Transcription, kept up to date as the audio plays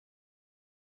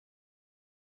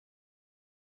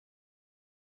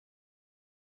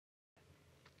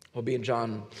We'll be in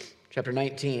John chapter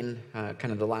 19,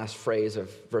 kind of the last phrase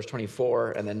of verse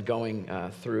 24, and then going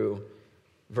through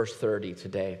verse 30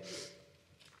 today.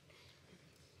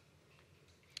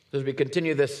 As we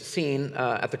continue this scene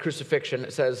at the crucifixion,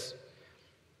 it says,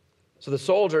 "So the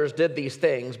soldiers did these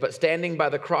things, but standing by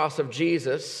the cross of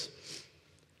Jesus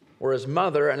were his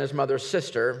mother and his mother's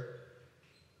sister,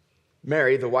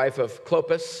 Mary, the wife of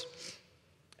Clopas,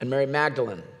 and Mary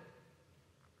Magdalene.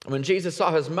 And when Jesus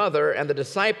saw his mother and the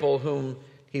disciple whom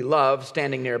he loved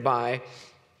standing nearby,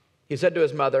 he said to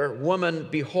his mother, 'Woman,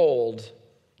 behold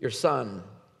your son.'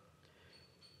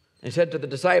 And he said to the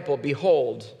disciple,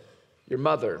 'Behold your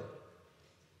mother.'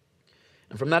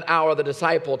 And from that hour the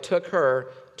disciple took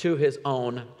her to his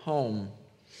own home.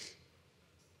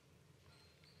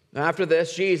 Now after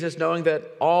this, Jesus, knowing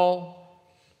that all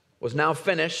was now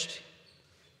finished,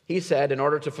 he said, in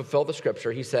order to fulfill the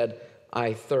scripture, he said,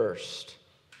 'I thirst.'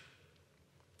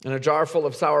 And a jar full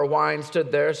of sour wine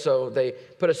stood there, so they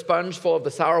put a sponge full of the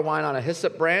sour wine on a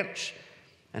hyssop branch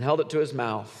and held it to his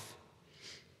mouth.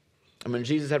 And when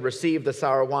Jesus had received the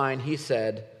sour wine, he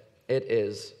said, 'It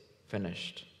is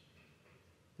finished.'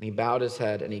 And he bowed his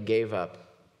head and he gave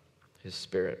up his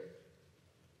spirit."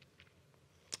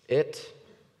 It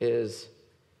is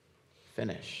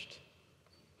finished.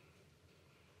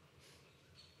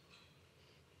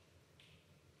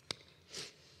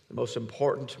 The most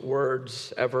important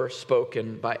words ever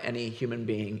spoken by any human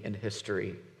being in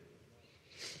history.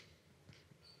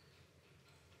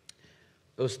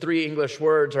 Those three English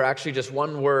words are actually just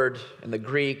one word in the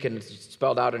Greek, and it's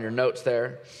spelled out in your notes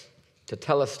there.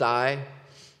 Tetelestai.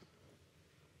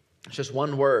 It's just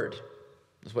one word.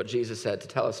 That's what Jesus said,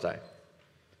 Tetelestai.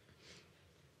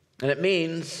 And it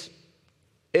means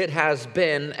it has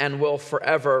been and will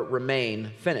forever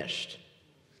remain finished.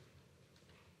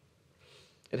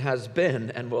 It has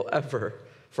been and will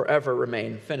forever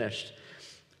remain finished.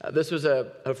 This was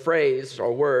a phrase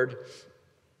or word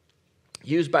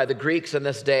used by the Greeks in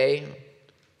this day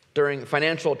during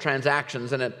financial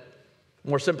transactions, and it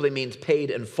more simply means paid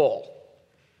in full.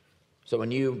 So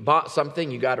when you bought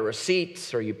something, you got a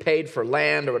receipt, or you paid for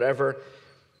land or whatever,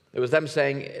 it was them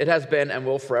saying, it has been and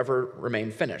will forever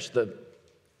remain finished. The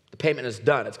payment is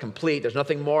done. It's complete. There's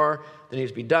nothing more that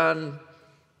needs to be done.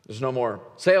 There's no more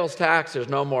sales tax. There's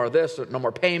no more of this. There's no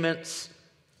more payments.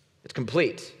 It's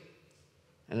complete.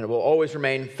 And it will always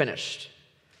remain finished.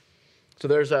 So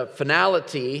there's a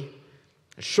finality,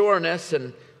 a sureness,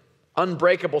 and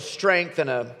unbreakable strength and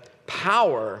a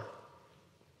power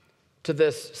to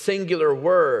this singular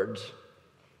word.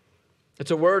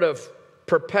 It's a word of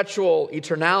perpetual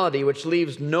eternality, which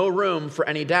leaves no room for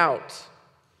any doubt.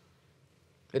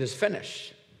 It is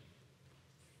finished.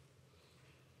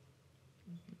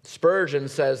 Spurgeon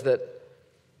says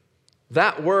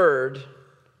that word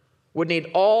would need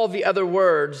all the other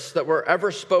words that were ever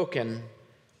spoken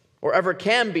or ever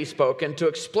can be spoken to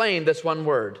explain this one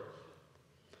word.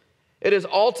 It is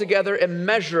altogether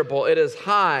immeasurable. It is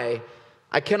high.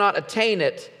 I cannot attain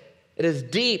it. It is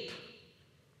deep.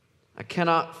 I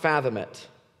cannot fathom it.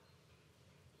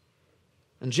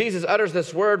 And Jesus utters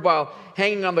this word while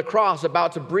hanging on the cross,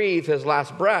 about to breathe his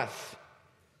last breath.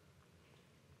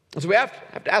 And so we have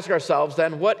to ask ourselves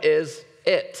then, what is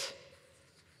it?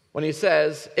 When he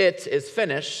says, it is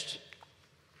finished,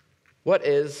 what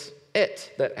is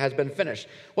it that has been finished?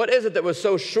 What is it that was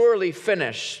so surely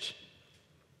finished?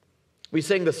 We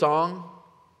sing the song,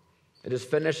 it is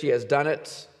finished, he has done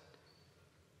it.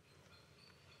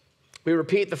 We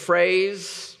repeat the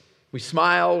phrase, we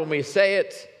smile when we say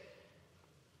it.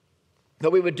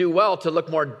 But we would do well to look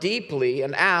more deeply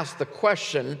and ask the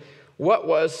question, what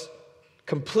was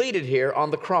completed here on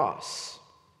the cross?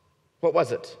 What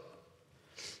was it?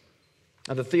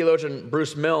 Now, the theologian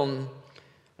Bruce Milne,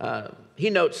 he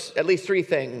notes at least three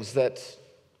things that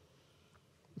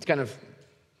it's kind of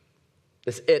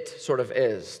this it sort of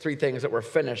is. Three things that were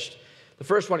finished. The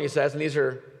first one he says, and these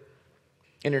are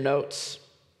in your notes.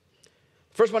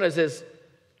 The first one is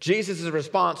Jesus'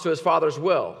 response to his Father's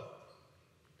will.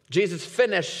 Jesus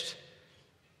finished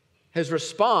his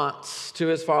response to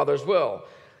his Father's will.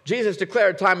 Jesus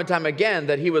declared time and time again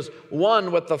that he was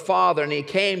one with the Father and he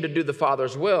came to do the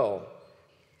Father's will.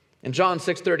 In John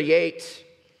 6:38,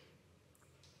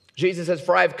 Jesus says,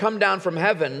 "For I have come down from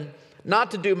heaven not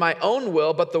to do my own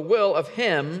will, but the will of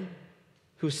him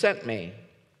who sent me."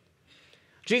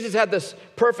 Jesus had this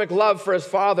perfect love for his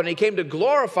Father, and he came to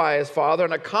glorify his Father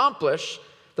and accomplish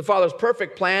the Father's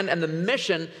perfect plan and the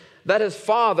mission that his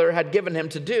Father had given him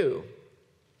to do.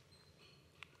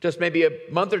 Just maybe a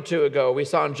month or two ago, we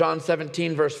saw in John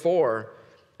 17, verse 4,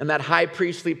 in that high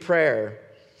priestly prayer,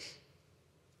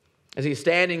 as he's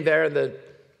standing there in the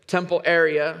temple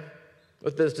area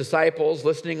with his disciples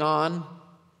listening on,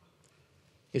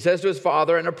 he says to his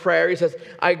Father in a prayer, he says,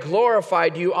 I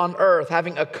glorified you on earth,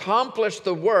 having accomplished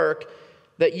the work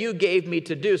that you gave me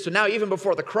to do. So now, even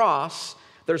before the cross,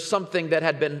 there's something that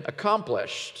had been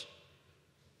accomplished.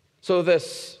 So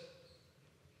this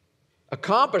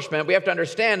accomplishment, we have to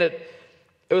understand it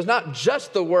was not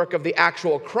just the work of the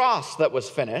actual cross that was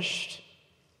finished.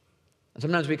 And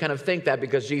sometimes we kind of think that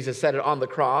because Jesus said it on the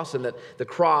cross and that the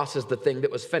cross is the thing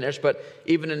that was finished. But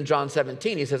even in John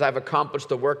 17, he says, I've accomplished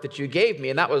the work that you gave me.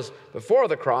 And that was before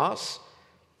the cross.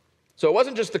 So it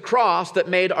wasn't just the cross that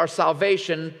made our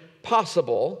salvation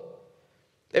possible.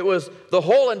 It was the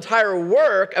whole entire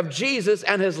work of Jesus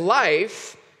and his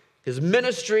life, his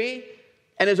ministry,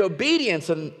 and his obedience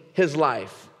in his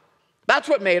life. That's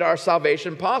what made our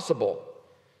salvation possible.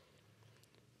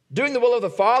 Doing the will of the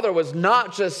Father was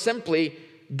not just simply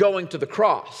going to the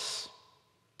cross.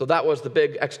 So that was the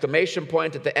big exclamation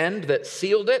point at the end that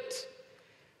sealed it.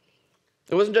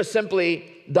 It wasn't just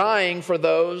simply dying for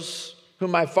those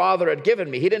whom my Father had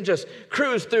given me. He didn't just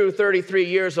cruise through 33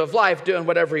 years of life doing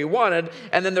whatever he wanted,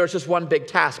 and then there was just one big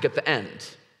task at the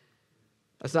end.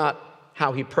 That's not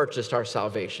how he purchased our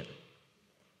salvation.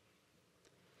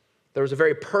 There was a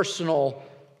very personal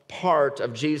part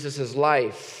of Jesus'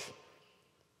 life,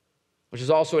 which is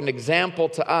also an example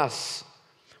to us,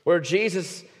 where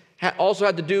Jesus also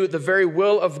had to do the very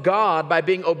will of God by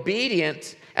being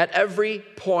obedient at every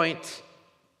point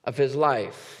of his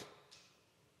life.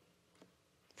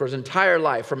 For his entire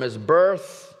life, from his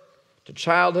birth to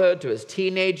childhood to his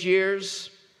teenage years,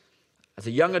 as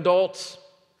a young adult,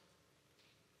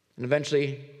 and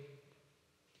eventually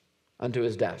unto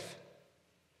his death.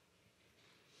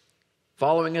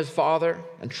 Following his Father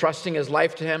and trusting his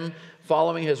life to him,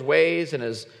 following his ways and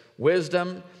his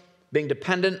wisdom, being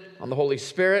dependent on the Holy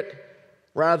Spirit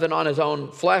rather than on his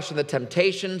own flesh and the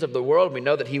temptations of the world. We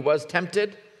know that he was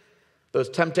tempted, those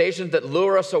temptations that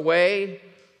lure us away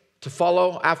to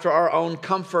follow after our own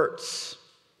comforts.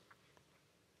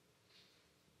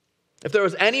 If there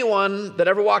was anyone that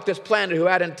ever walked this planet who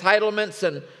had entitlements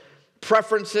and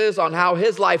preferences on how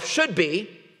his life should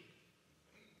be,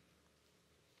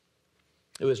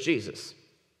 it was Jesus.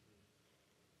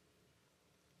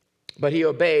 But he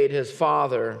obeyed his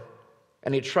Father,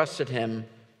 and he trusted him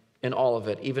in all of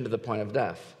it, even to the point of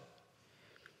death.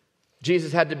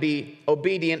 Jesus had to be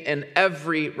obedient in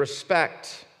every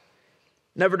respect,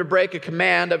 never to break a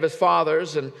command of his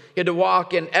Father's, and he had to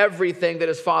walk in everything that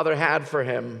his Father had for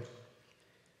him.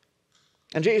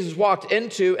 And Jesus walked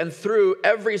into and through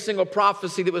every single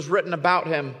prophecy that was written about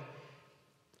him,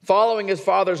 following his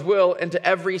Father's will into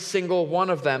every single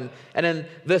one of them. And in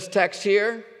this text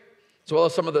here, as well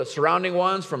as some of the surrounding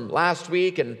ones from last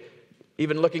week and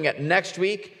even looking at next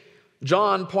week,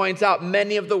 John points out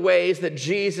many of the ways that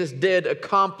Jesus did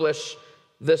accomplish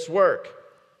this work.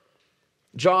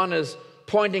 John is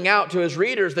pointing out to his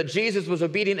readers that Jesus was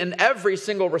obedient in every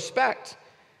single respect,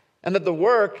 and that the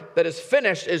work that is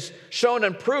finished is shown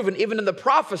and proven even in the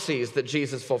prophecies that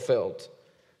Jesus fulfilled.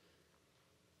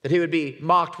 That he would be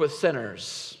mocked with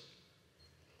sinners,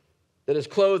 that his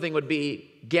clothing would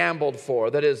be gambled for,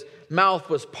 that his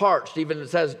mouth was parched. Even it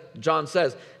says, John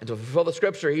says, and to fulfill the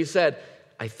scripture, he said,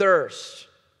 I thirst.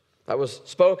 That was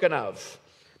spoken of.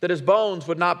 That his bones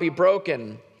would not be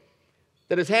broken,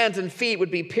 that his hands and feet would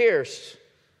be pierced.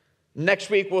 Next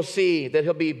week we'll see that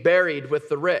he'll be buried with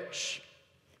the rich.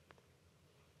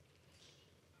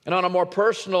 And on a more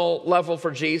personal level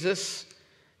for Jesus,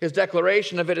 his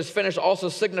declaration of it is finished also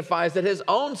signifies that his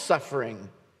own suffering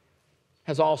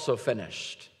has also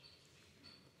finished.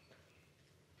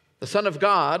 The Son of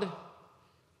God,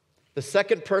 the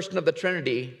second person of the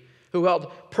Trinity, who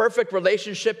held perfect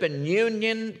relationship and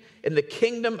union in the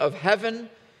kingdom of heaven,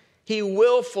 he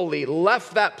willfully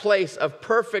left that place of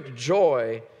perfect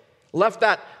joy, left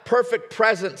that perfect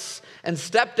presence, and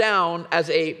stepped down as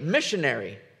a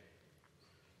missionary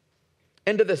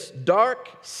into this dark,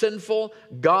 sinful,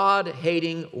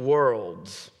 God-hating world.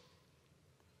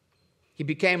 He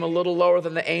became a little lower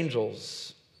than the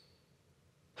angels,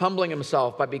 humbling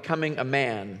himself by becoming a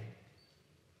man,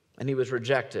 and he was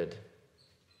rejected.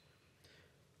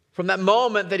 From that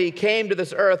moment that he came to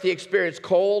this earth, he experienced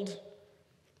cold,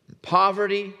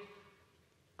 poverty,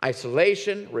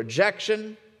 isolation,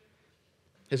 rejection.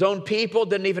 His own people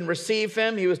didn't even receive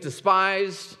him. He was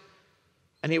despised,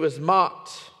 and he was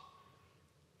mocked.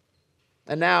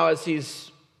 And now, as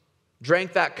he's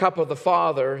drank that cup of the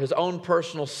Father, his own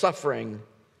personal suffering,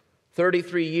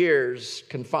 33 years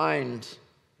confined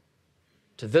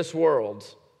to this world,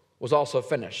 was also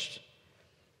finished.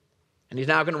 And he's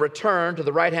now going to return to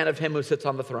the right hand of him who sits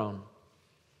on the throne.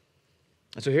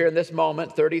 And so here in this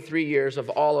moment, 33 years of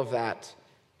all of that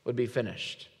would be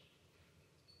finished.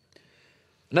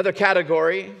 Another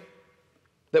category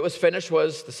that was finished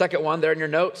was the second one there in your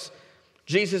notes.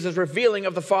 Jesus' revealing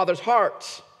of the Father's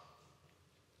heart.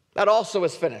 That also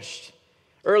is finished.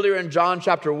 Earlier in John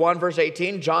chapter 1, verse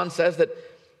 18, John says that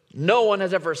no one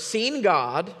has ever seen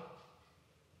God,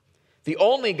 the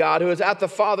only God who is at the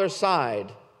Father's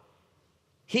side.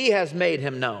 He has made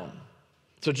him known.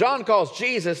 So John calls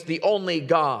Jesus the only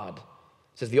God.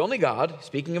 He says the only God,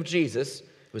 speaking of Jesus,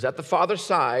 who's at the Father's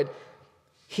side,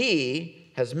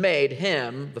 he has made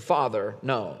him, the Father,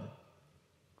 known.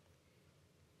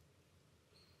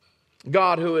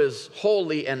 God who is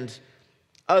holy and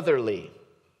otherly.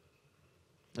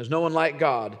 There's no one like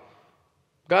God.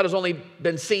 God has only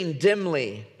been seen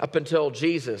dimly up until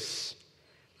Jesus.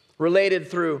 Related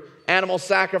through animal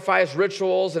sacrifice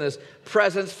rituals and his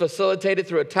presence facilitated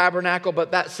through a tabernacle.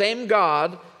 But that same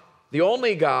God, the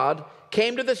only God,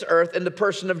 came to this earth in the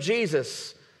person of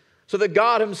Jesus, so that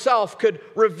God himself could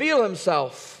reveal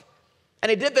himself. And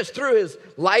he did this through his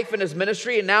life and his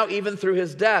ministry, and now even through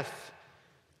his death.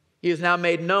 He has now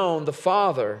made known the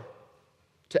Father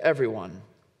to everyone.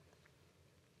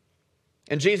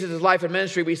 In Jesus' life and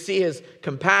ministry, we see his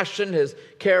compassion, his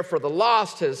care for the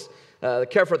lost, his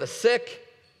care for the sick.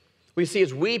 We see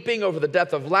his weeping over the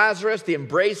death of Lazarus, the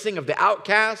embracing of the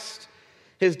outcast,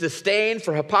 his disdain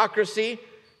for hypocrisy,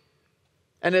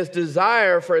 and his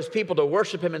desire for his people to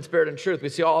worship him in spirit and truth. We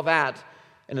see all that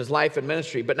in his life and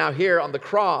ministry. But now here on the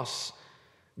cross,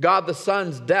 God the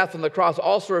Son's death on the cross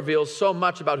also reveals so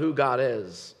much about who God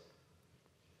is.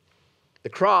 The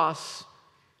cross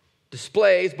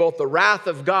displays both the wrath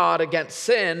of God against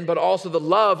sin, but also the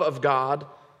love of God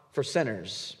for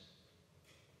sinners.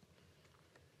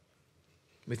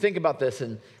 We think about this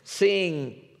and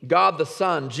seeing God the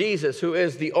Son, Jesus, who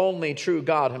is the only true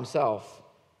God himself.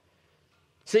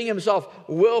 Seeing himself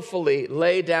willfully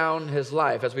lay down his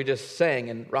life, as we just sang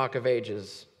in Rock of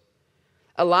Ages.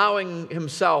 Allowing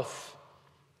himself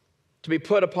to be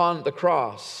put upon the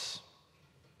cross.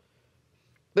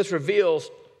 This reveals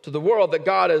to the world that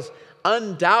God is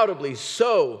undoubtedly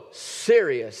so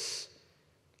serious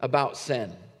about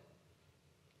sin.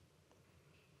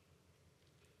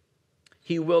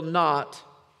 He will not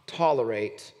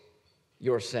tolerate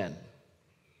your sin.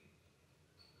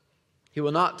 He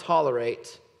will not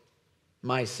tolerate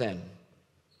my sin.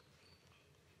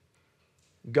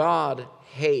 God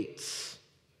hates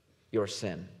your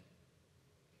sin.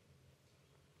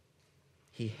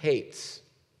 He hates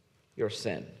your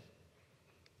sin.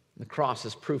 The cross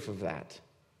is proof of that.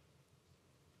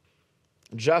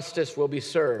 Justice will be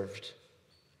served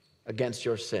against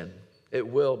your sin. It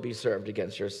will be served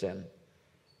against your sin.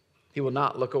 He will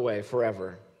not look away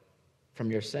forever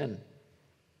from your sin.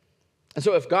 And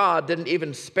so if God didn't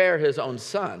even spare his own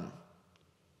Son,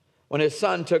 when his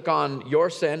Son took on your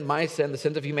sin, my sin, the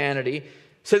sins of humanity,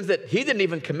 sins that he didn't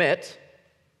even commit,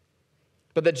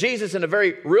 but that Jesus in a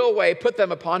very real way put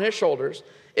them upon his shoulders,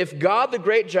 if God the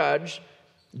great judge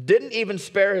didn't even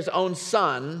spare his own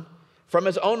Son from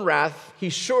his own wrath, he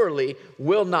surely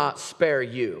will not spare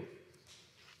you.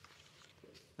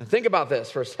 And think about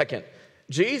this for a second.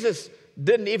 Jesus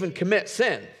didn't even commit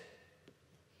sin.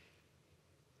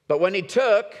 But when he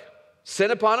took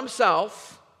sin upon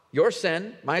himself, your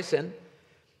sin, my sin,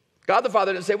 God the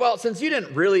Father didn't say, well, since you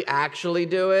didn't really actually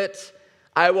do it,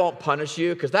 I won't punish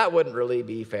you because that wouldn't really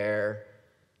be fair.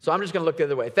 So I'm just going to look the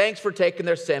other way. Thanks for taking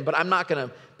their sin, but I'm not going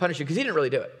to punish you because he didn't really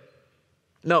do it.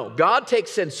 No, God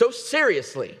takes sin so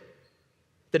seriously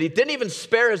that he didn't even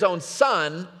spare his own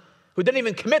Son who didn't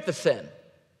even commit the sin.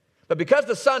 But because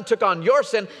the Son took on your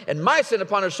sin and my sin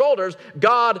upon his shoulders,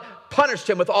 God punished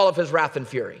him with all of his wrath and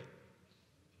fury.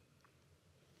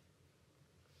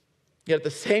 Yet at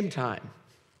the same time,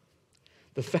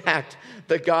 the fact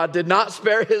that God did not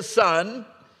spare his Son,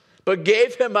 but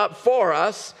gave him up for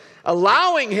us,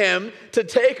 allowing him to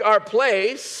take our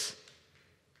place,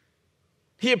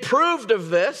 he approved of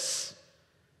this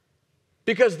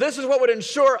because this is what would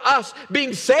ensure us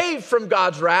being saved from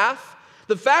God's wrath.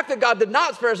 The fact that God did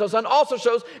not spare his own Son also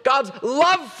shows God's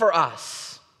love for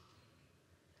us.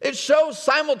 It shows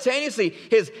simultaneously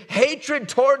his hatred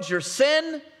towards your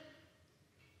sin,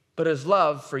 but his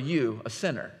love for you, a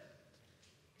sinner.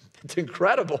 It's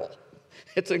incredible.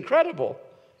 It's incredible.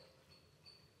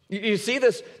 You see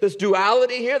this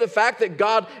duality here, the fact that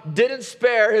God didn't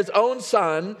spare his own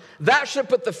Son, that should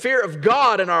put the fear of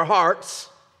God in our hearts,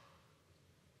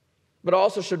 but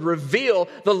also should reveal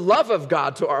the love of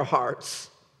God to our hearts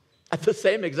at the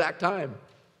same exact time.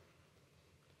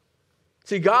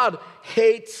 See, God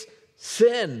hates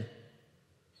sin.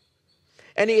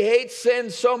 And he hates sin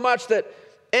so much that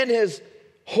in his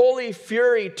holy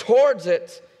fury towards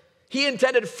it, he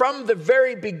intended from the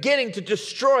very beginning to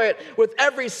destroy it with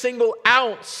every single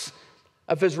ounce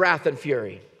of his wrath and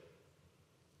fury.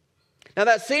 Now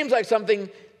that seems like something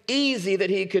easy that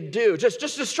he could do. Just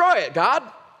destroy it, God.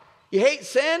 You hate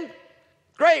sin?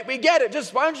 Great, we get it.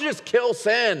 Why don't you just kill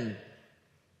sin?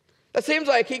 That seems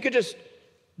like he could just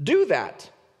do that.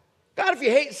 God, if you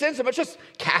hate sin so much, just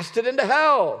cast it into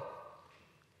hell.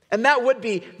 And that would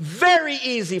be very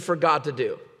easy for God to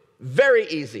do. Very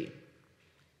easy.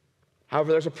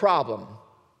 However, there's a problem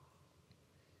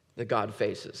that God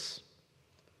faces.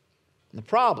 And the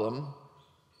problem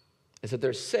is that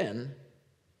there's sin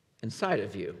inside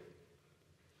of you.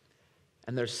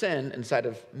 And there's sin inside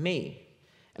of me.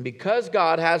 And because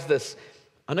God has this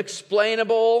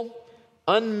unexplainable,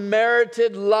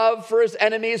 unmerited love for his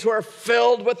enemies who are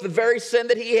filled with the very sin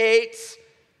that he hates,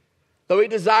 though he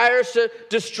desires to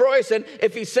destroy sin,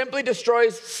 if he simply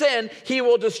destroys sin, he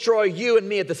will destroy you and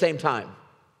me at the same time.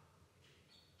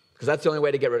 Because that's the only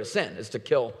way to get rid of sin, is to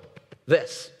kill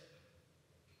this.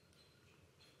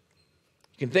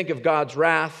 You can think of God's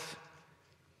wrath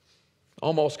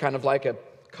almost kind of like a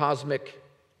cosmic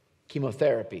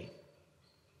chemotherapy.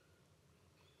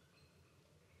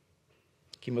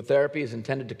 Chemotherapy is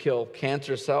intended to kill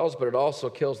cancer cells, but it also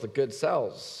kills the good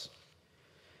cells.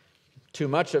 Too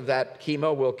much of that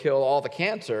chemo will kill all the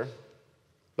cancer,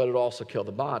 but it will also kill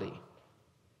the body.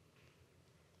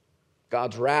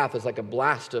 God's wrath is like a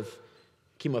blast of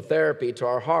chemotherapy to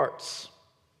our hearts.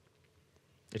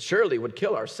 It surely would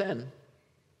kill our sin,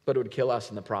 but it would kill us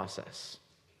in the process.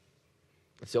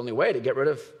 It's the only way to get rid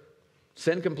of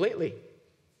sin completely.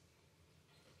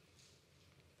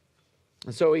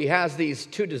 And so he has these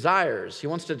two desires. He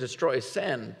wants to destroy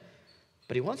sin,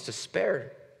 but he wants to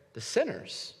spare the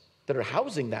sinners that are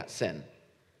housing that sin.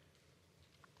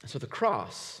 And so the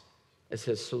cross is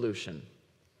his solution.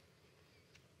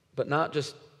 But not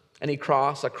just any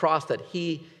cross, a cross that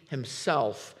he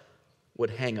himself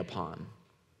would hang upon.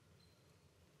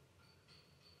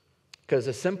 Because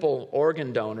a simple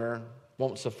organ donor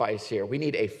won't suffice here. We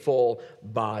need a full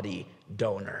body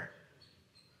donor.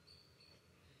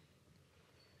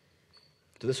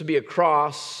 So this would be a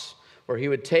cross where he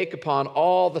would take upon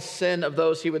all the sin of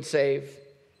those he would save.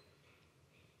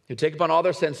 He would take upon all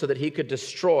their sins so that he could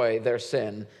destroy their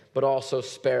sin, but also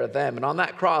spare them. And on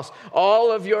that cross,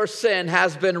 all of your sin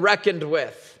has been reckoned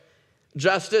with.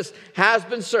 Justice has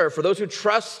been served. For those who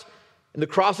trust in the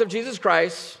cross of Jesus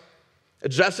Christ,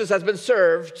 justice has been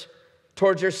served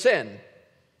towards your sin.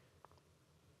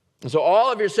 And so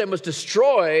all of your sin was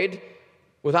destroyed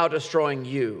without destroying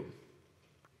you.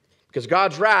 Because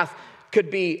God's wrath could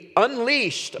be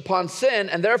unleashed upon sin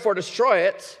and therefore destroy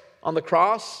it on the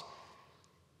cross.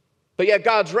 But yet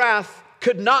God's wrath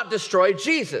could not destroy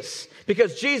Jesus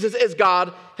because Jesus is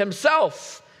God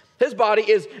himself. His body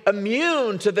is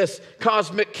immune to this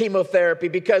cosmic chemotherapy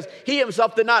because he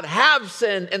himself did not have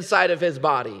sin inside of his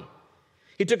body.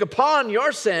 He took upon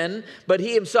your sin, but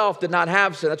he himself did not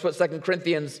have sin. That's what 2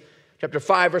 Corinthians chapter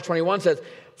 5, verse 21 says.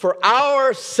 For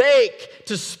our sake,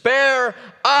 to spare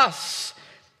us,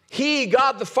 he,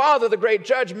 God the Father, the great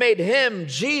judge, made him,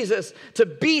 Jesus, to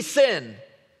be sin.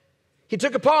 He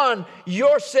took upon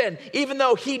your sin, even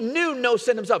though he knew no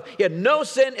sin himself. He had no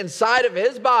sin inside of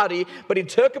his body, but he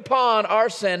took upon our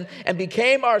sin and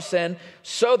became our sin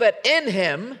so that in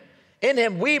him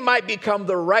we might become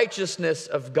the righteousness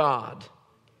of God.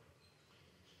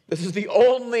 This is the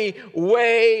only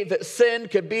way that sin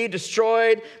could be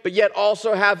destroyed, but yet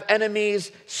also have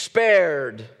enemies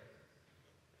spared.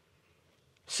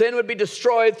 Sin would be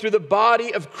destroyed through the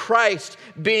body of Christ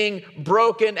being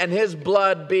broken and his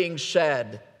blood being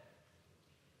shed.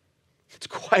 It's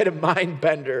quite a mind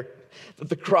bender that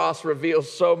the cross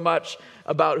reveals so much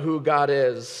about who God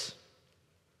is.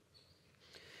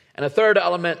 And a third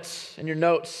element in your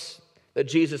notes that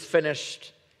Jesus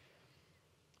finished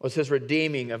was his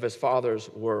redeeming of his Father's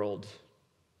world.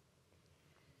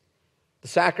 The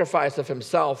sacrifice of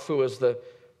himself, who was the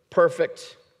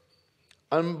perfect,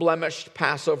 unblemished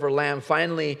Passover lamb,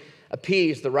 finally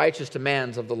appeased the righteous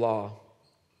demands of the law.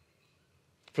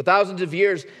 For thousands of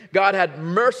years, God had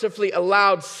mercifully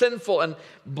allowed sinful and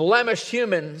blemished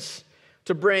humans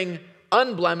to bring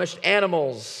unblemished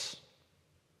animals.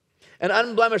 An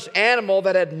unblemished animal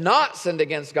that had not sinned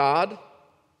against God,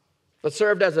 but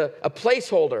served as a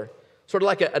placeholder, sort of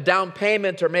like a down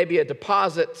payment or maybe a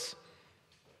deposit.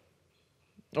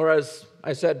 Or as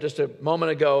I said just a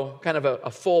moment ago, kind of a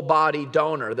full body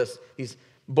donor. These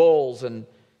bulls and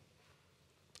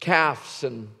calves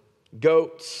and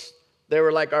goats, they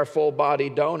were like our full body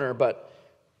donor, but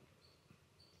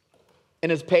In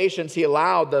his patience, he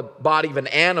allowed the body of an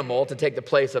animal to take the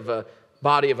place of a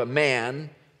body of a man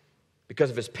because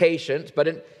of his patience. But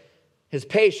in his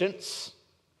patience,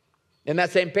 in that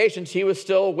same patience, he was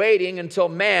still waiting until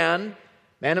man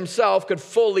himself could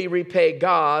fully repay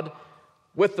God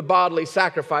with the bodily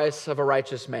sacrifice of a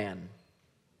righteous man.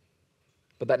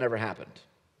 But that never happened.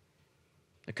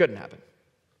 It couldn't happen.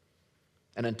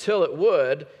 And until it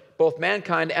would, both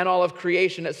mankind and all of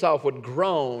creation itself would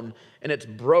groan in its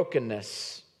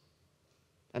brokenness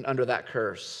and under that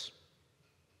curse.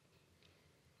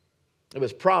 It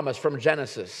was promised from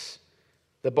Genesis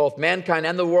that both mankind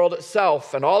and the world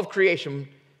itself and all of creation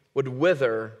would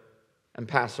wither and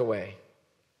pass away.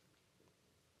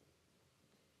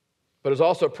 But it was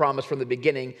also promised from the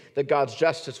beginning that God's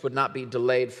justice would not be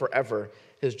delayed forever.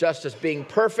 His justice, being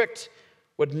perfect,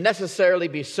 would necessarily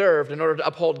be served in order to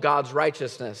uphold God's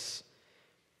righteousness.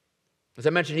 As I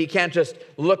mentioned, he can't just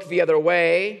look the other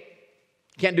way.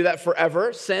 He can't do that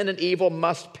forever. Sin and evil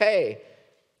must pay.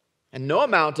 And no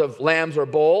amount of lambs or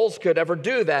bulls could ever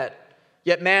do that.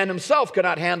 Yet man himself could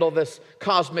not handle this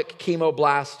cosmic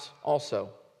chemoblast also.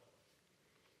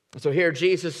 And so here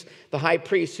Jesus, the high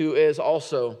priest, who is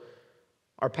also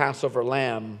our Passover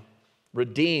lamb,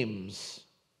 redeems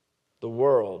the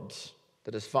world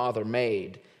that his Father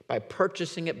made by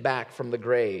purchasing it back from the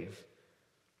grave.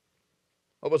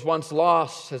 What was once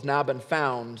lost has now been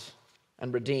found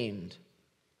and redeemed.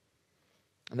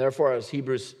 And therefore, as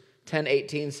Hebrews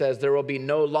 10:18 says, there will be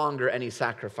no longer any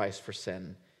sacrifice for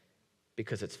sin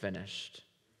because it's finished,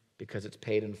 because it's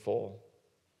paid in full.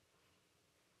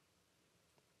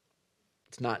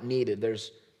 It's not needed.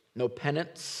 There's no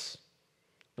penance,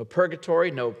 no purgatory,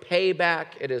 no payback.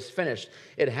 It is finished.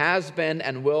 It has been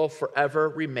and will forever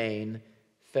remain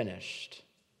finished.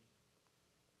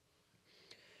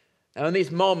 Now, in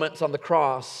these moments on the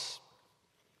cross,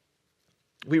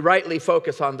 we rightly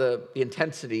focus on the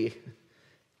intensity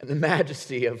and the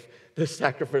majesty of this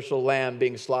sacrificial lamb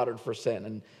being slaughtered for sin.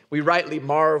 And we rightly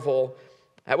marvel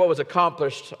at what was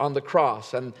accomplished on the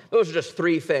cross. And those are just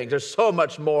three things. There's so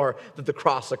much more that the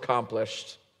cross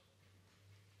accomplished.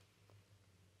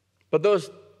 But those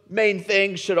main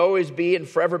things should always be and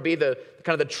forever be the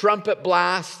kind of the trumpet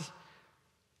blast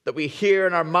that we hear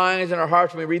in our minds and our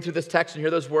hearts when we read through this text and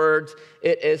hear those words,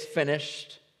 it is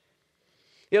finished.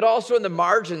 Yet also in the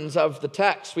margins of the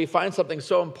text, we find something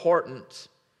so important,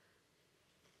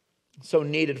 so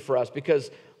needed for us,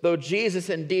 because though Jesus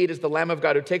indeed is the Lamb of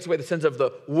God who takes away the sins of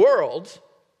the world,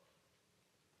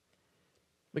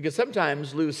 we can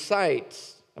sometimes lose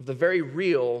sight of the very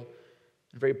real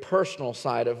and very personal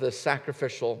side of this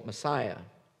sacrificial Messiah.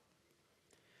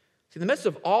 See, in the midst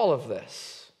of all of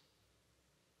this,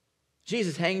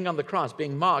 Jesus hanging on the cross,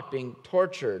 being mocked, being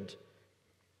tortured,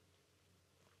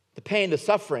 the pain, the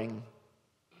suffering,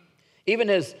 even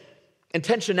his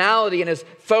intentionality and his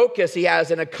focus he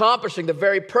has in accomplishing the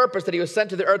very purpose that he was sent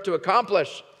to the earth to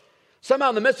accomplish. Somehow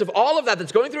in the midst of all of that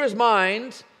that's going through his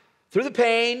mind, through the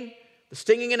pain, the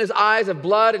stinging in his eyes of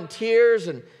blood and tears,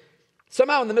 and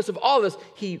somehow in the midst of all of this,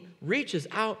 he reaches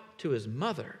out to his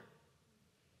mother.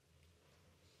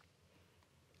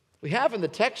 We have in the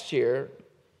text here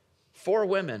 4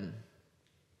 women,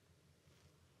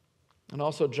 and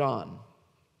also John.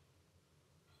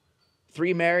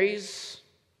 3 Marys,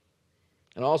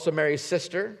 and also Mary's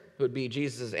sister, who would be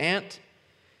Jesus' aunt.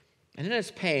 And in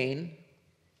his pain,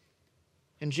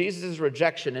 in Jesus'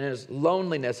 rejection, in his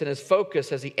loneliness, in his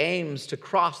focus as he aims to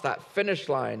cross that finish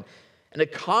line and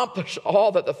accomplish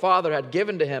all that the Father had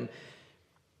given to him,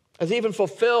 as he even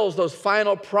fulfills those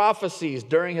final prophecies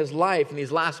during his life, in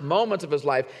these last moments of his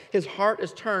life, his heart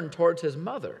is turned towards his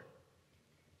mother.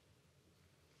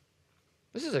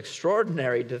 This is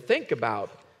extraordinary to think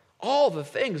about. All the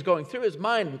things going through his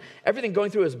mind, and everything going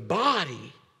through his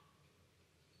body.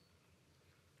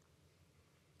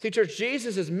 See, church,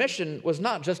 Jesus' mission was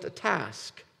not just a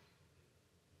task,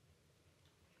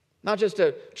 not just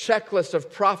a checklist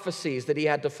of prophecies that he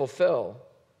had to fulfill,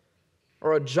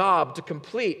 or a job to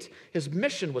complete. His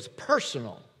mission was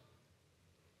personal.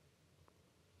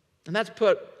 And that's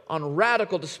put on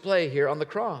radical display here on the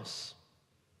cross.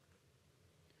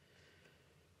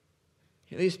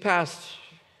 In these past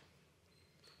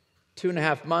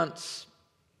 2.5 months,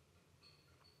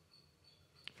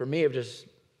 for me, I've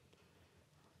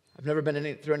never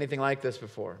been through anything like this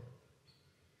before.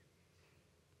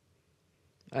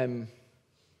 I'm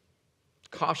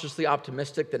cautiously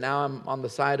optimistic that now I'm on the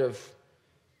side of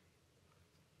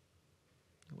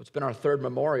what's been our 3rd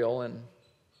memorial in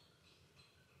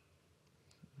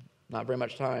not very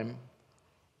much time.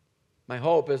 My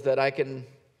hope is that I can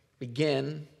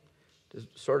begin to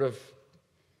sort of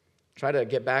try to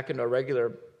get back into a regular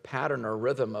pattern or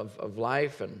rhythm of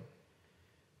life.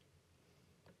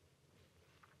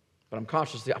 But I'm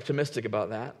cautiously optimistic about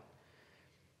that.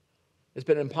 It's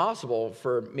been impossible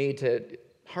for me to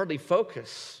hardly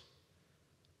focus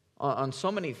on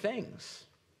so many things.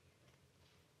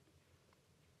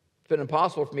 It's been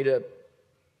impossible for me to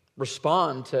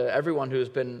respond to everyone who's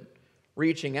been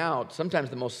reaching out. Sometimes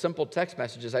the most simple text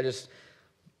messages, I just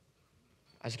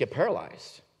get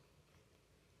paralyzed.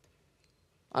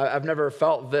 I've never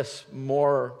felt this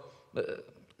more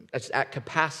at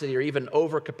capacity or even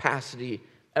over capacity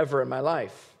ever in my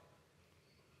life.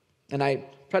 And I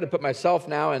try to put myself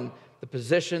now in the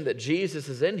position that Jesus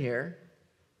is in here,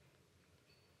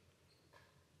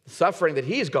 the suffering that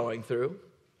he's going through.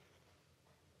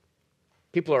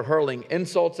 People are hurling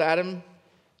insults at him,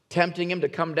 tempting him to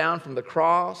come down from the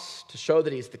cross to show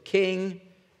that he's the king.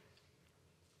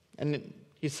 And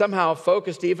he's somehow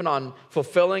focused even on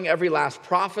fulfilling every last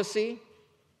prophecy.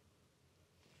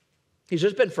 He's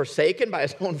just been forsaken by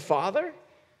his own Father,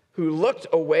 who looked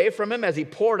away from him as he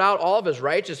poured out all of his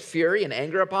righteous fury and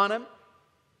anger upon him.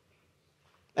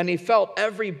 And he felt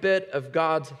every bit of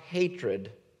God's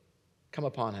hatred come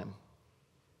upon him.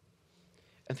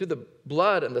 And through the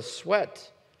blood and the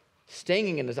sweat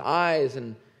stinging in his eyes,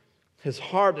 and his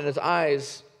heart and his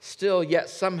eyes still yet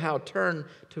somehow turn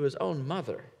to his own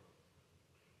mother.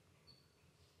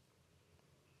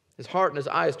 His heart and his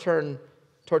eyes turn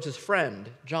towards his friend,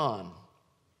 John.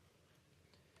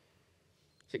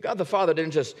 See, God the Father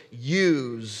didn't just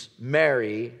use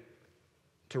Mary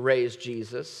to raise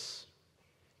Jesus.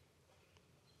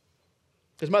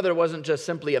 His mother wasn't just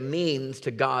simply a means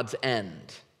to God's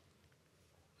end.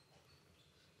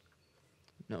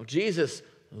 No, Jesus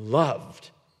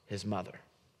loved his mother.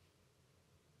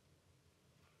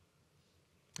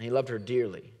 And he loved her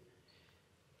dearly.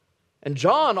 And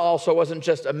John also wasn't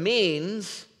just a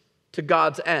means to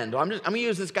God's end. I'm going to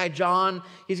use this guy John.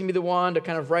 He's going to be the one to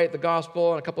kind of write the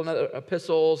gospel and a couple of other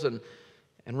epistles and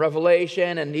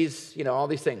Revelation, and he's, all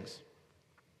these things.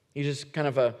 He's just kind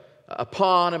of a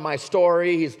pawn in my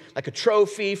story. He's like a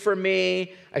trophy for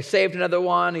me. I saved another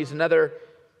one. He's another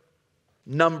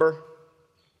number.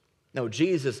 No,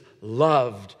 Jesus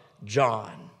loved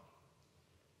John.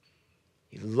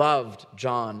 He loved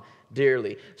John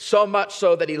dearly, so much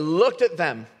so that he looked at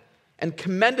them and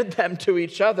commended them to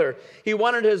each other. He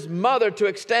wanted his mother to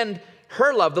extend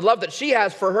her love, the love that she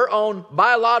has for her own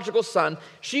biological son.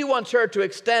 She wants her to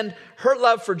extend her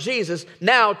love for Jesus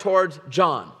now towards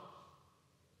John,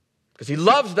 because he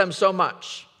loves them so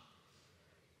much.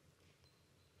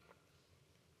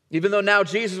 Even though now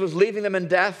Jesus was leaving them in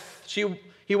death,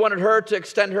 he wanted her to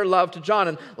extend her love to John.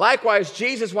 And likewise,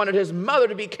 Jesus wanted his mother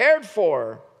to be cared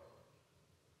for.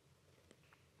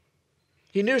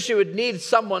 He knew she would need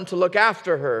someone to look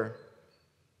after her.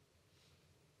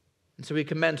 And so he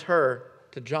commends her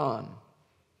to John.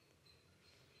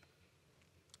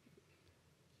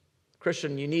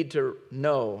 Christian, you need to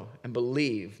know and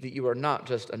believe that you are not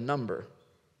just a number.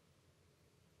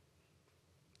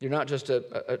 You're not just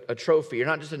a trophy. You're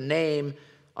not just a name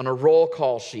on a roll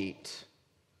call sheet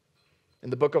in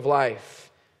the book of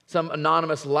life, some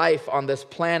anonymous life on this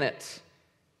planet,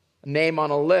 a name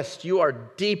on a list. You are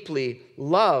deeply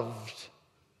loved,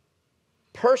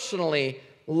 personally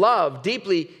loved,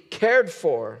 deeply cared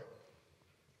for.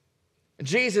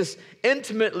 Jesus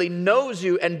intimately knows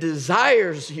you and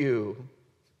desires you.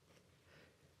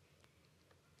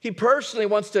 He personally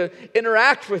wants to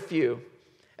interact with you.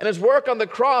 And his work on the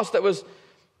cross that was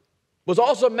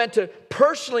also meant to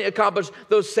personally accomplish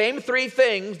those same three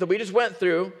things that we just went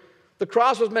through. The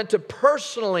cross was meant to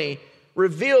personally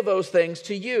reveal those things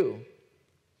to you.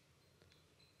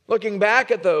 Looking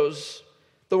back at those,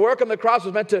 the work on the cross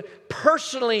was meant to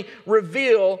personally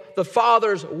reveal the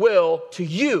Father's will to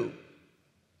you.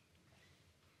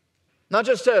 Not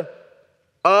just to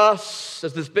us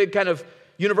as this big kind of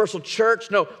universal church.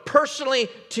 No, personally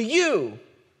to you.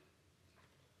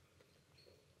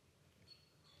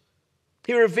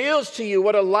 He reveals to you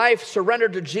what a life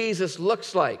surrendered to Jesus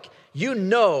looks like. You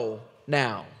know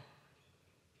now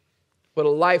what a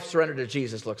life surrendered to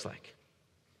Jesus looks like.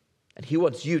 And he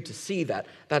wants you to see that.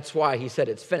 That's why he said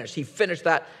it's finished. He finished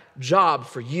that job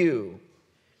for you.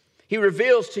 He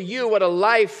reveals to you what a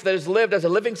life that is lived as a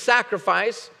living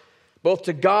sacrifice, both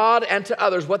to God and to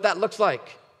others, what that looks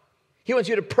like. He wants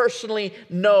you to personally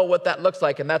know what that looks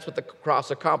like, and that's what the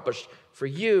cross accomplished for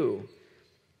you.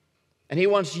 And he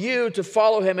wants you to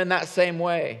follow him in that same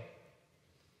way.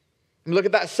 And look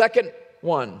at that second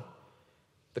one.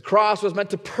 The cross was meant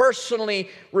to personally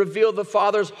reveal the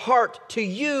Father's heart to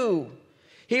you.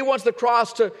 He wants the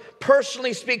cross to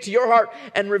personally speak to your heart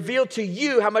and reveal to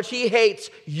you how much he hates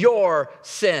your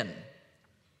sin.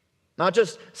 Not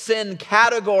just sin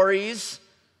categories,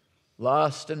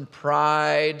 lust and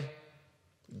pride,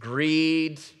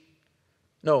 greed.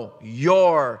 No,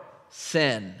 your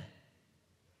sin.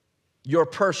 Your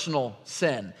personal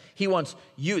sin. He wants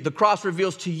you, the cross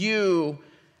reveals to you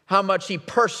how much he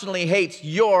personally hates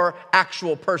your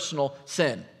actual personal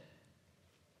sin.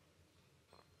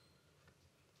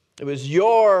 It was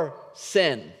your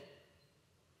sin.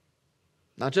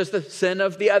 Not just the sin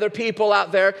of the other people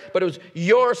out there, but it was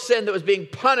your sin that was being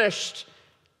punished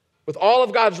with all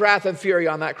of God's wrath and fury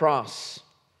on that cross.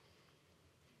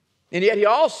 And yet he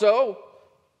also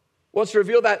wants to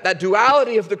reveal that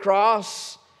duality of the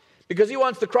cross, because he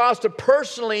wants the cross to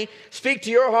personally speak to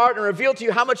your heart and reveal to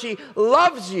you how much he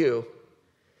loves you.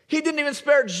 He didn't even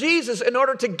spare Jesus in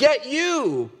order to get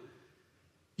you.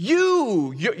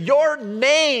 Your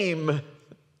name.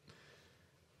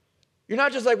 You're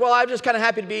not just like, well, I'm just kind of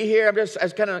happy to be here. I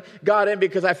kind of got in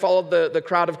because I followed the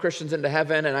crowd of Christians into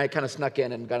heaven and I kind of snuck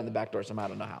in and got in the back door somehow. I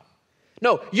don't know how.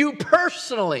 No, you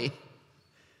personally.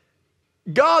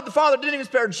 God the Father didn't even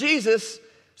spare Jesus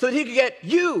so that he could get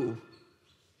you.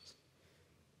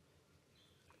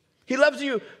 He loves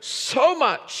you so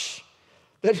much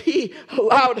that he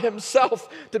allowed himself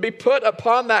to be put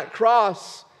upon that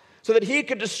cross so that he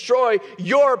could destroy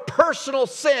your personal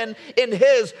sin in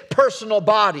his personal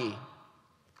body.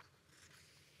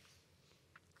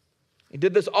 He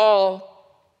did this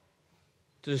all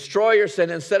to destroy your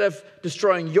sin instead of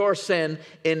destroying your sin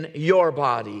in your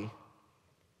body.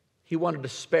 He wanted to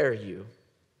spare you,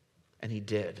 and he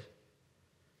did.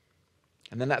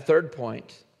 And then that third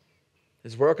point,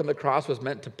 his work on the cross was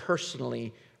meant to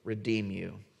personally redeem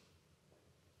you.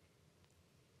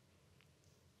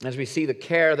 As we see the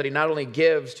care that he not only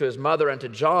gives to his mother and to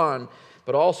John,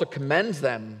 but also commends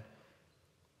them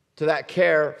to that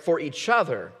care for each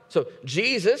other. So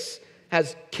Jesus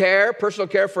has care, personal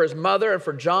care for his mother and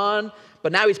for John,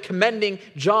 but now he's commending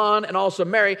John and also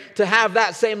Mary to have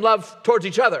that same love towards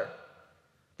each other.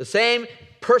 The same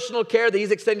personal care that he's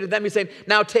extending to them, he's saying,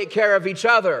 now take care of each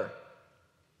other.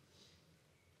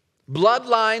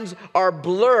 Bloodlines are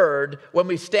blurred when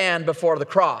we stand before the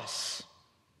cross.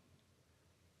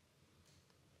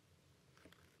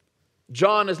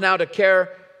 John is now to care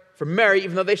for Mary,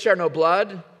 even though they share no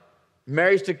blood.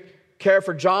 Mary's to care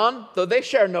for John, though they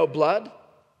share no blood.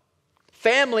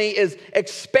 Family is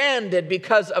expanded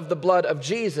because of the blood of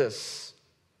Jesus.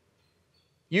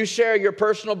 You share your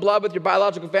personal blood with your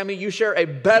biological family. You share a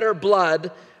better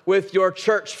blood with your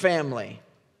church family.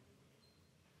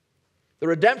 The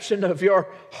redemption of your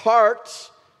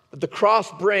heart that the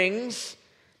cross brings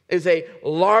is a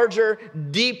larger,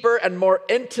 deeper, and more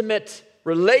intimate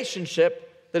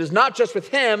relationship that is not just with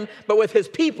him, but with his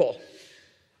people.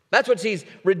 That's what he's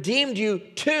redeemed you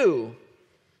to.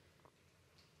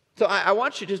 So I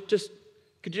want you to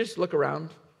could you just look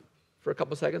around for a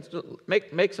couple seconds?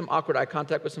 Make some awkward eye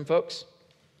contact with some folks.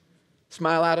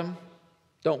 Smile at them.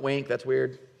 Don't wink, that's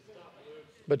weird.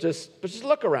 But just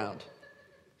look around.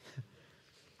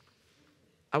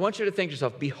 I want you to think to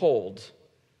yourself, behold,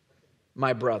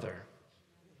 my brother.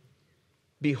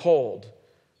 Behold,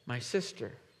 my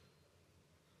sister.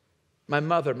 My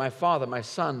mother, my father, my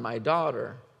son, my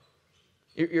daughter.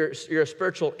 You're a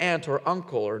spiritual aunt or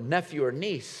uncle or nephew or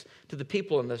niece to the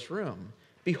people in this room.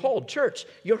 Behold, church,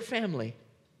 your family.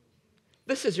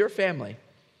 This is your family.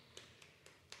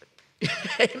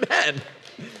 Amen.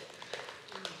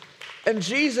 And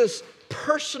Jesus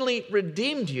personally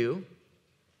redeemed you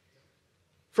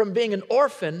from being an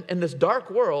orphan in this dark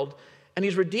world, and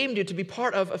he's redeemed you to be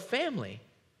part of a family.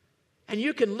 And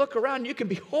you can look around, you can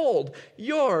behold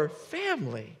your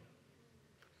family.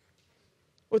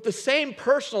 With the same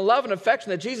personal love and affection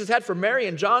that Jesus had for Mary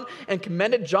and John and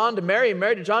commended John to Mary and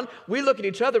Mary to John, we look at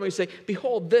each other and we say,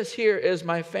 behold, this here is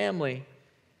my family.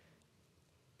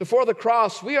 Before the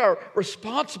cross, we are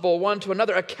responsible one to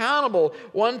another, accountable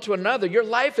one to another. Your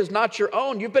life is not your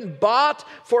own. You've been bought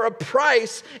for a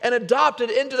price and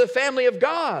adopted into the family of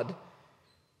God.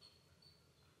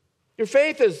 Your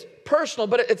faith is personal,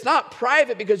 but it's not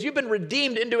private because you've been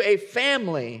redeemed into a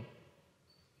family.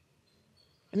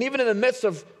 And even in the midst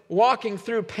of walking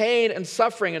through pain and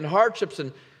suffering and hardships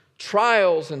and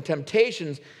trials and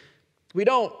temptations, we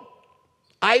don't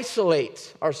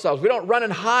isolate ourselves. We don't run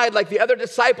and hide like the other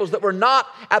disciples that were not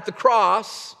at the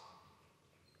cross.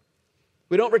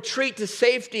 We don't retreat to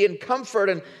safety and comfort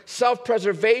and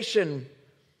self-preservation,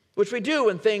 which we do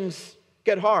when things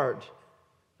get hard,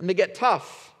 when they get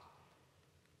tough.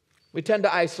 We tend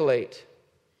to isolate.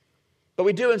 But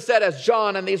we do instead, as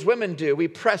John and these women do, we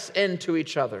press into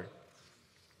each other.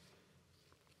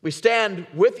 We stand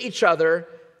with each other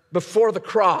before the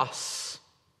cross,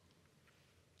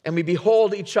 and we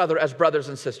behold each other as brothers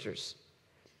and sisters.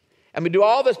 And we do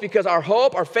all this because our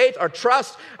hope, our faith, our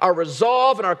trust, our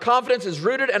resolve, and our confidence is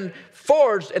rooted and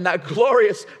forged in that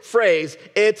glorious phrase,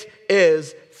 "It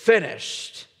is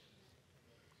finished."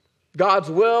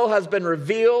 God's will has been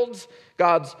revealed,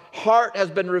 God's heart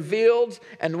has been revealed,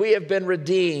 and we have been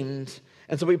redeemed.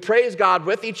 And so we praise God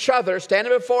with each other,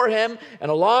 standing before Him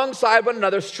and alongside one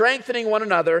another, strengthening one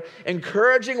another,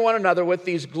 encouraging one another with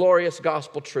these glorious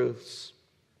gospel truths.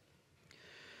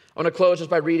 I want to close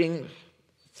just by reading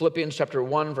Philippians chapter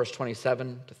 1, verse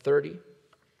 27 to 30. And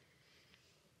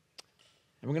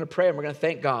we're going to pray and we're going to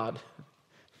thank God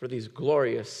for these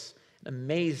glorious,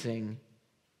 amazing,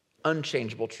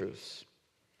 unchangeable truths.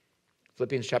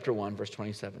 Philippians chapter 1, verse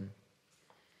 27.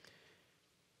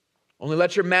 Only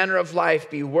let your manner of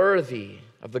life be worthy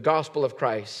of the gospel of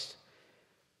Christ,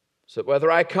 so that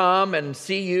whether I come and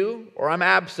see you or I'm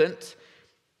absent,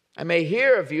 I may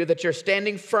hear of you that you're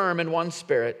standing firm in one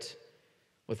spirit,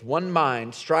 with one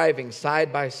mind, striving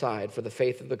side by side for the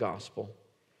faith of the gospel,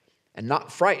 and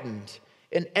not frightened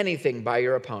in anything by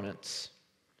your opponents.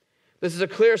 This is a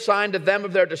clear sign to them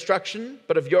of their destruction,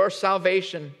 but of your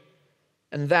salvation,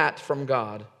 and that from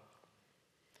God.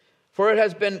 For it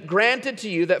has been granted to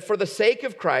you that for the sake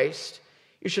of Christ,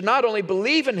 you should not only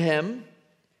believe in Him,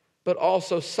 but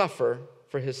also suffer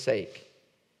for His sake,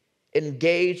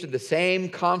 engaged in the same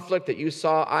conflict that you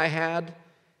saw I had,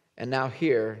 and now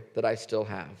hear that I still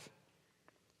have.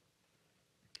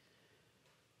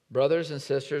 Brothers and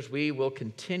sisters, we will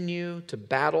continue to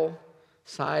battle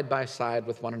side by side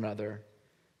with one another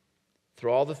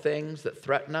through all the things that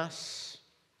threaten us,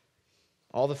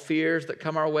 all the fears that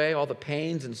come our way, all the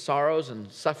pains and sorrows and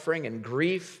suffering and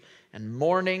grief and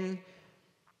mourning,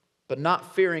 but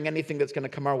not fearing anything that's going to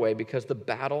come our way because the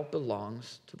battle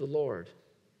belongs to the Lord.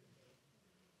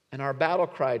 And our battle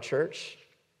cry, church,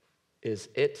 is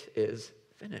 "It is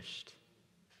finished."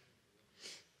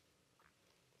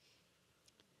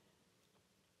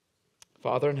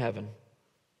 Father in heaven,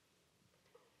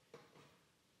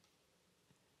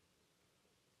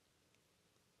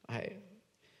 I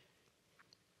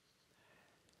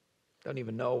don't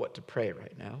even know what to pray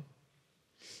right now.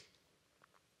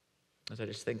 As I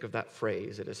just think of that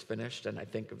phrase, "It is finished," and I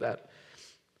think of that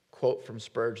quote from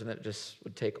Spurgeon that just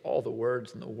would take all the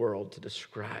words in the world to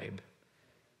describe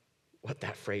what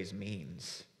that phrase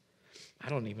means. I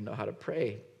don't even know how to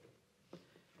pray.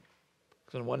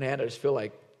 Because on one hand, I just feel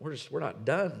like we're not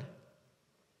done.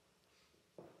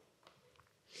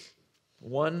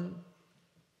 One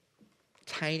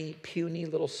tiny, puny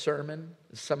little sermon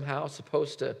is somehow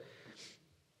supposed to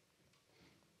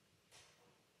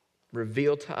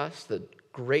reveal to us the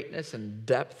greatness and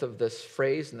depth of this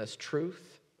phrase and this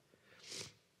truth.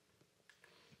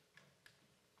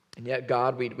 And yet,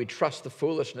 God, we trust the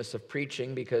foolishness of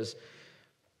preaching because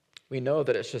we know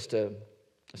that it's just a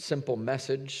simple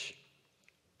message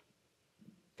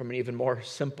from an even more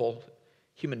simple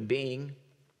human being.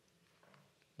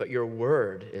 But your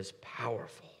word is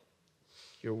powerful.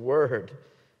 Your word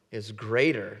is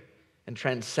greater and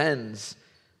transcends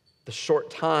the short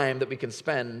time that we can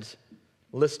spend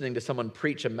listening to someone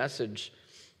preach a message.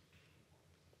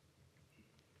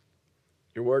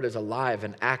 Your word is alive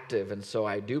and active, and so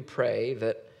I do pray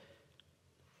that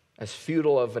as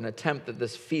futile of an attempt that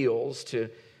this feels to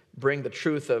bring the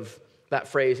truth of that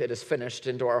phrase, "It is finished,"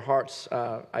 into our hearts,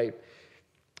 I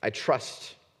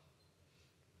trust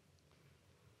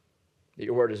that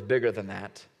your word is bigger than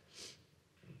that,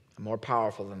 and more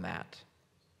powerful than that,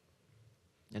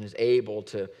 and is able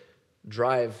to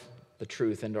drive the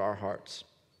truth into our hearts.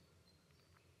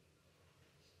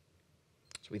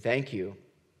 So we thank you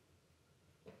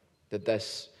that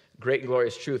this great and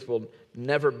glorious truth will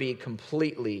never be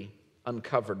completely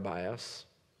uncovered by us.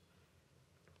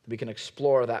 We can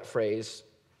explore that phrase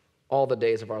all the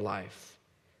days of our life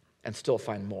and still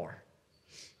find more.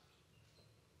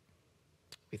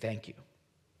 We thank you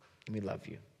and we love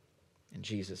you. In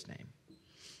Jesus' name,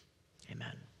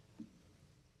 amen.